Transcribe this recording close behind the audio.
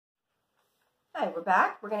Hi, we're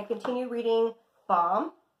back. We're going to continue reading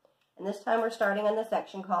Bomb, and this time we're starting on the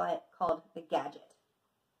section called The Gadget.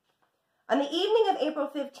 On the evening of April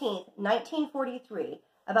 15th, 1943,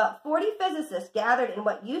 about 40 physicists gathered in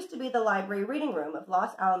what used to be the library reading room of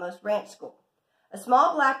Los Alamos Ranch School. A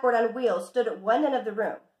small blackboard on wheels stood at one end of the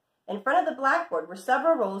room. In front of the blackboard were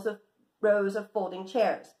several rows of folding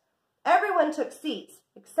chairs. Everyone took seats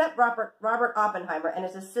except Robert Oppenheimer and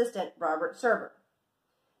his assistant, Robert Serber.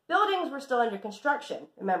 Buildings were still under construction,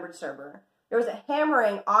 remembered Serber. There was a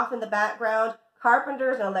hammering off in the background,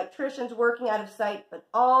 carpenters and electricians working out of sight, but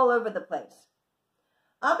all over the place.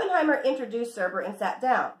 Oppenheimer introduced Serber and sat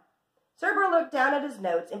down. Serber looked down at his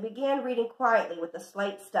notes and began reading quietly with a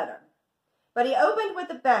slight stutter. But he opened with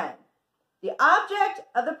a bang. The object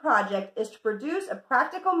of the project is to produce a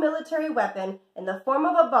practical military weapon in the form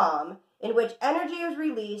of a bomb in which energy is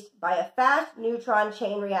released by a fast neutron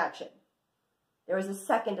chain reaction. There was a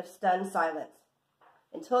second of stunned silence.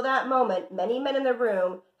 Until that moment, many men in the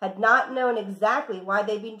room had not known exactly why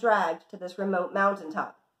they'd been dragged to this remote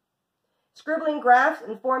mountaintop. Scribbling graphs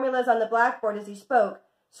and formulas on the blackboard as he spoke,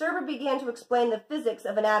 Serber began to explain the physics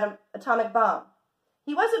of an atomic bomb.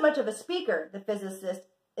 He wasn't much of a speaker, the physicist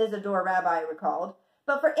Isidore Rabbi recalled,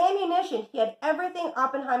 but for ammunition, he had everything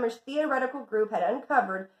Oppenheimer's theoretical group had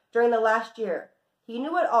uncovered during the last year. He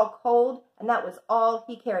knew it all cold, and that was all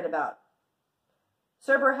he cared about.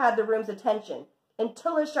 Serber had the room's attention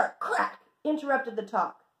until a sharp crack interrupted the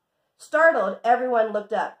talk. Startled, everyone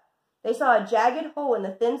looked up. They saw a jagged hole in the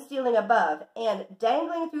thin ceiling above and,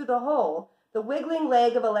 dangling through the hole, the wiggling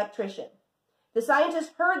leg of an electrician. The scientists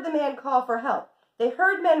heard the man call for help. They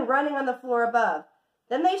heard men running on the floor above.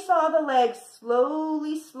 Then they saw the leg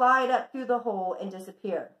slowly slide up through the hole and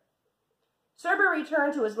disappear. Serber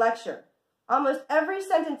returned to his lecture. Almost every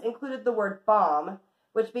sentence included the word bomb,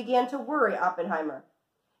 which began to worry Oppenheimer.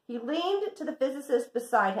 He leaned to the physicist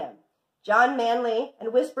beside him, John Manley,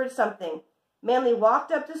 and whispered something. Manley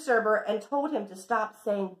walked up to Serber and told him to stop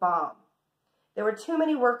saying bomb. There were too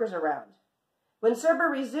many workers around. When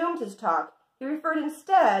Serber resumed his talk, he referred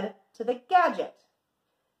instead to the Gadget.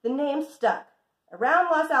 The name stuck.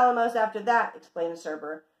 Around Los Alamos after that, explained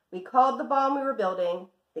Serber, we called the bomb we were building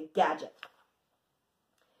the Gadget.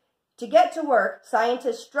 To get to work,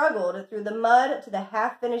 scientists struggled through the mud to the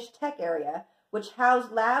half-finished tech area, which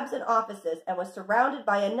housed labs and offices and was surrounded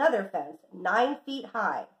by another fence 9 feet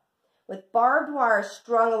high, with barbed wire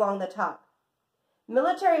strung along the top.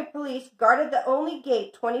 Military police guarded the only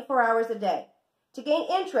gate 24 hours a day. To gain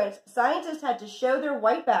entrance, scientists had to show their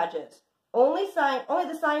white badges. Only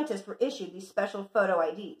the scientists were issued these special photo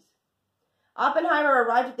IDs. Oppenheimer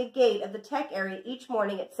arrived at the gate of the tech area each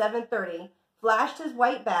morning at 7:30, flashed his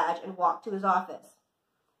white badge, and walked to his office.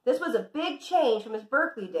 This was a big change from his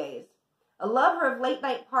Berkeley days. A lover of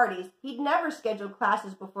late-night parties, he'd never scheduled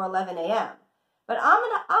classes before 11 a.m. But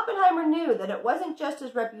Oppenheimer knew that it wasn't just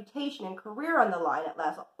his reputation and career on the line at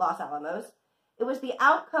Los Alamos. It was the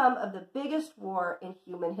outcome of the biggest war in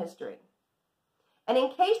human history. And in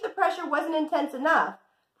case the pressure wasn't intense enough,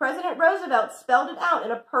 President Roosevelt spelled it out in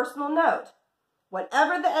a personal note.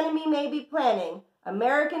 Whatever the enemy may be planning,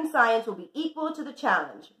 American science will be equal to the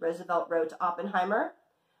challenge, Roosevelt wrote to Oppenheimer.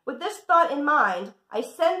 With this thought in mind, I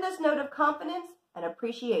send this note of confidence and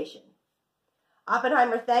appreciation.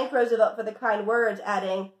 Oppenheimer thanked Roosevelt for the kind words,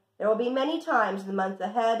 adding, there will be many times in the months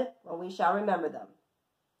ahead when we shall remember them.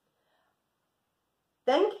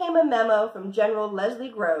 Then came a memo from General Leslie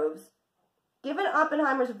Groves. Given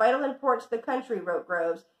Oppenheimer's vital importance to the country, wrote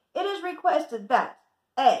Groves, it is requested that,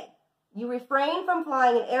 A, you refrain from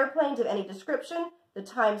flying in airplanes of any description. The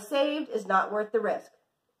time saved is not worth the risk.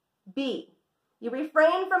 B, you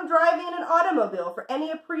refrain from driving in an automobile for any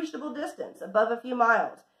appreciable distance above a few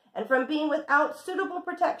miles and from being without suitable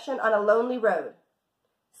protection on a lonely road.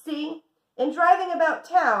 C, in driving about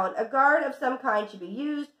town, a guard of some kind should be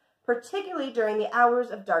used, particularly during the hours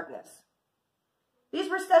of darkness. These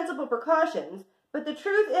were sensible precautions, but the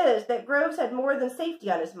truth is that Groves had more than safety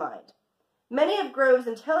on his mind. Many of Groves'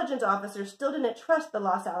 intelligence officers still didn't trust the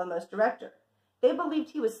Los Alamos director. They believed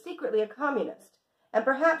he was secretly a communist, and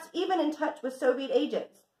perhaps even in touch with Soviet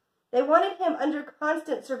agents. They wanted him under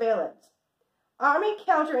constant surveillance. Army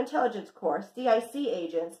Counterintelligence Corps, CIC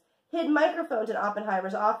agents, hid microphones in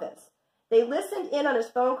Oppenheimer's office. They listened in on his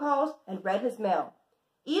phone calls and read his mail.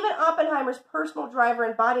 Even Oppenheimer's personal driver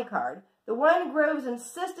and bodyguard, the one Groves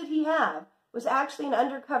insisted he have, was actually an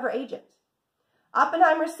undercover agent.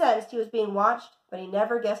 Oppenheimer sensed he was being watched, but he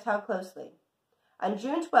never guessed how closely. On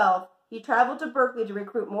June 12th, he traveled to Berkeley to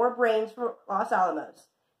recruit more brains for Los Alamos.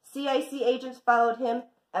 CIC agents followed him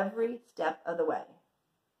every step of the way.